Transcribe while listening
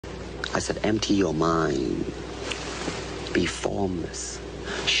I said, empty your mind. Be formless,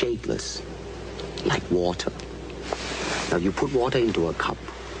 shapeless, like water. Now you put water into a cup,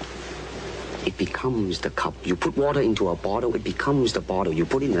 it becomes the cup. You put water into a bottle, it becomes the bottle. You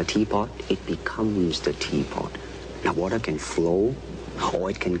put it in a teapot, it becomes the teapot. Now water can flow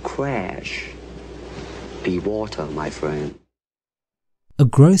or it can crash. Be water, my friend. A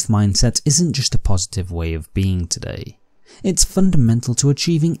growth mindset isn't just a positive way of being today. It's fundamental to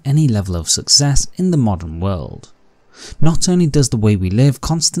achieving any level of success in the modern world. Not only does the way we live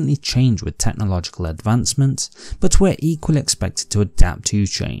constantly change with technological advancements, but we're equally expected to adapt to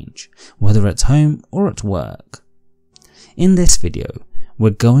change, whether at home or at work. In this video,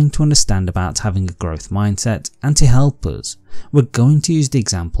 we're going to understand about having a growth mindset, and to help us, we're going to use the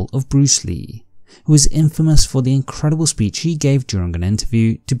example of Bruce Lee, who is infamous for the incredible speech he gave during an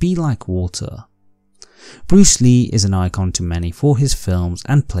interview to be like water. Bruce Lee is an icon to many for his films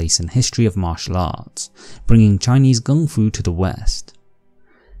and place in history of martial arts, bringing Chinese Kung Fu to the West.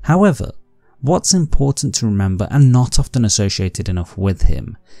 However, what's important to remember and not often associated enough with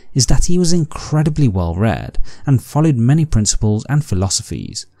him is that he was incredibly well read and followed many principles and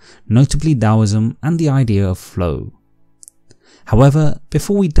philosophies, notably Taoism and the idea of flow. However,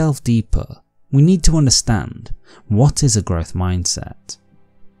 before we delve deeper, we need to understand what is a growth mindset.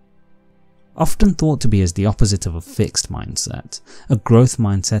 Often thought to be as the opposite of a fixed mindset, a growth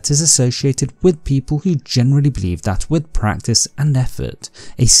mindset is associated with people who generally believe that with practice and effort,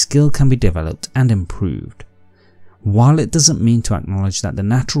 a skill can be developed and improved. While it doesn't mean to acknowledge that the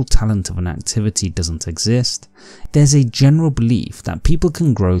natural talent of an activity doesn't exist, there's a general belief that people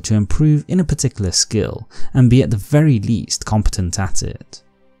can grow to improve in a particular skill and be at the very least competent at it.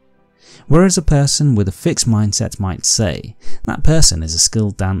 Whereas a person with a fixed mindset might say, that person is a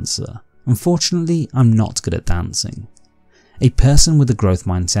skilled dancer. Unfortunately, I'm not good at dancing. A person with a growth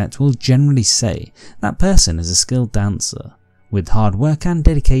mindset will generally say, that person is a skilled dancer. With hard work and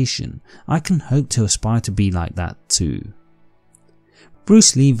dedication, I can hope to aspire to be like that too.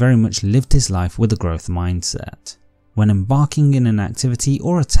 Bruce Lee very much lived his life with a growth mindset. When embarking in an activity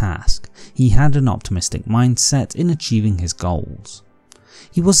or a task, he had an optimistic mindset in achieving his goals.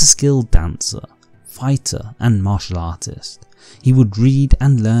 He was a skilled dancer, fighter and martial artist. He would read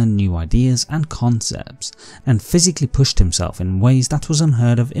and learn new ideas and concepts, and physically pushed himself in ways that was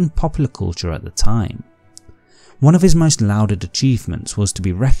unheard of in popular culture at the time. One of his most lauded achievements was to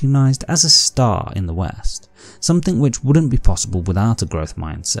be recognised as a star in the West, something which wouldn't be possible without a growth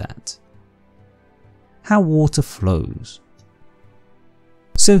mindset. How water flows.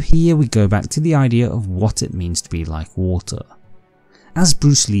 So here we go back to the idea of what it means to be like water. As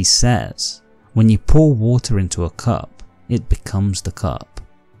Bruce Lee says, when you pour water into a cup, it becomes the cup.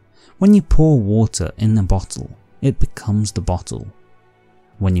 When you pour water in a bottle, it becomes the bottle.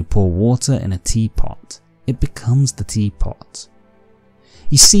 When you pour water in a teapot, it becomes the teapot.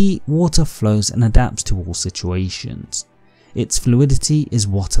 You see, water flows and adapts to all situations. Its fluidity is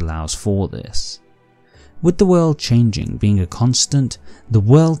what allows for this. With the world changing being a constant, the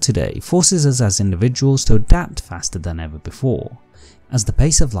world today forces us as individuals to adapt faster than ever before, as the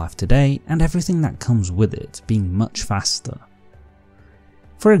pace of life today and everything that comes with it being much faster.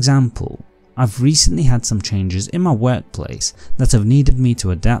 For example, I've recently had some changes in my workplace that have needed me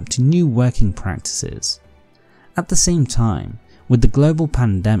to adapt to new working practices. At the same time, with the global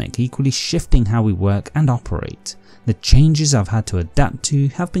pandemic equally shifting how we work and operate, the changes I've had to adapt to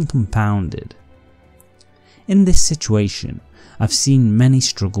have been compounded. In this situation, I've seen many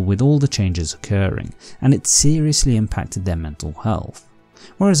struggle with all the changes occurring, and it seriously impacted their mental health,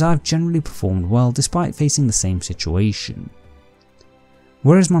 whereas I've generally performed well despite facing the same situation.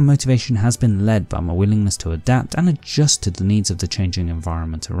 Whereas my motivation has been led by my willingness to adapt and adjust to the needs of the changing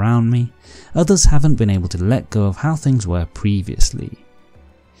environment around me, others haven't been able to let go of how things were previously.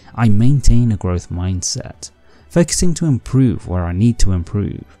 I maintain a growth mindset, focusing to improve where I need to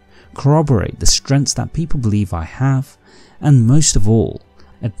improve, corroborate the strengths that people believe I have, and most of all,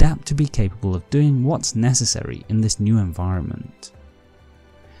 adapt to be capable of doing what's necessary in this new environment.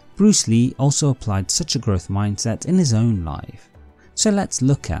 Bruce Lee also applied such a growth mindset in his own life, so let's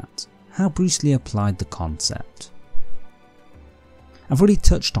look at how Bruce Lee applied the concept. I've already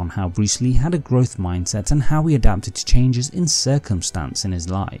touched on how Bruce Lee had a growth mindset and how he adapted to changes in circumstance in his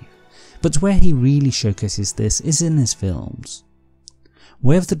life, but where he really showcases this is in his films.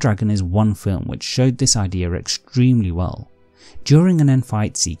 Way of the Dragon is one film which showed this idea extremely well. During an end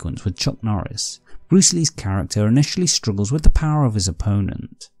fight sequence with Chuck Norris, Bruce Lee's character initially struggles with the power of his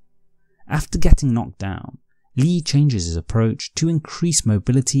opponent. After getting knocked down, Lee changes his approach to increase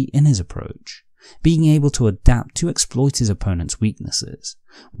mobility in his approach, being able to adapt to exploit his opponent's weaknesses,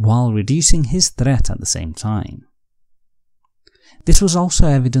 while reducing his threat at the same time. This was also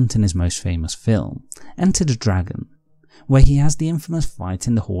evident in his most famous film, Enter the Dragon, where he has the infamous fight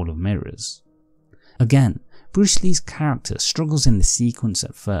in the Hall of Mirrors. Again, Bruce Lee's character struggles in the sequence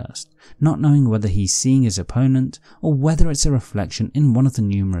at first, not knowing whether he's seeing his opponent or whether it's a reflection in one of the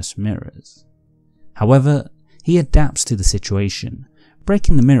numerous mirrors. However, he adapts to the situation,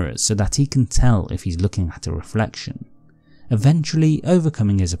 breaking the mirrors so that he can tell if he's looking at a reflection, eventually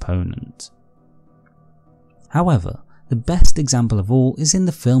overcoming his opponent. However, the best example of all is in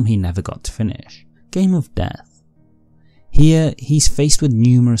the film he never got to finish, Game of Death. Here, he's faced with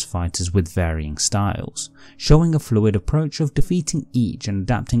numerous fighters with varying styles, showing a fluid approach of defeating each and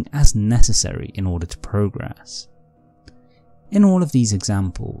adapting as necessary in order to progress. In all of these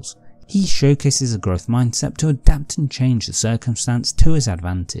examples, he showcases a growth mindset to adapt and change the circumstance to his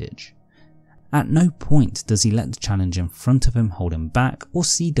advantage. At no point does he let the challenge in front of him hold him back or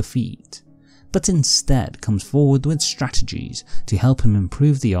see defeat, but instead comes forward with strategies to help him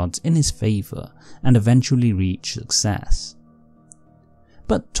improve the odds in his favour and eventually reach success.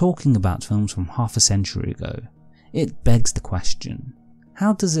 But talking about films from half a century ago, it begs the question,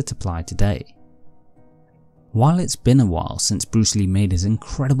 how does it apply today? While it's been a while since Bruce Lee made his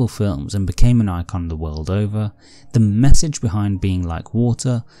incredible films and became an icon the world over, the message behind being like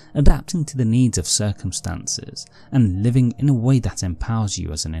water, adapting to the needs of circumstances, and living in a way that empowers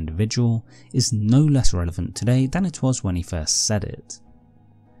you as an individual is no less relevant today than it was when he first said it.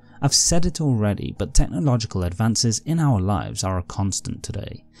 I've said it already, but technological advances in our lives are a constant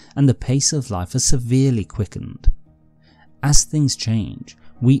today, and the pace of life has severely quickened. As things change,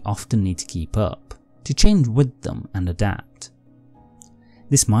 we often need to keep up, to change with them and adapt.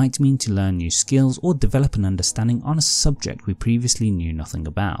 This might mean to learn new skills or develop an understanding on a subject we previously knew nothing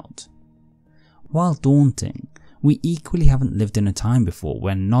about. While daunting, we equally haven't lived in a time before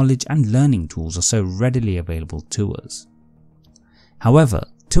where knowledge and learning tools are so readily available to us. However,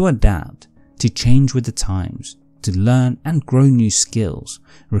 to adapt, to change with the times, to learn and grow new skills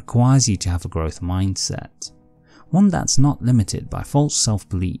requires you to have a growth mindset, one that's not limited by false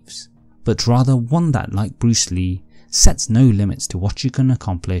self-beliefs, but rather one that, like Bruce Lee, sets no limits to what you can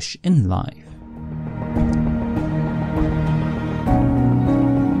accomplish in life.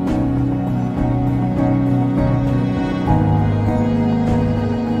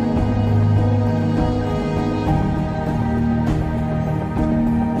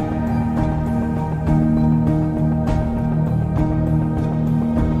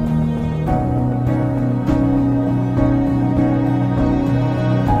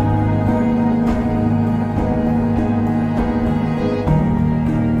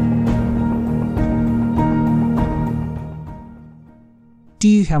 Do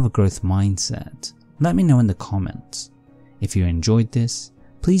you have a growth mindset? Let me know in the comments. If you enjoyed this,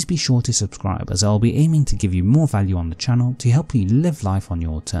 please be sure to subscribe, as I'll be aiming to give you more value on the channel to help you live life on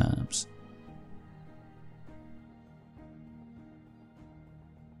your terms.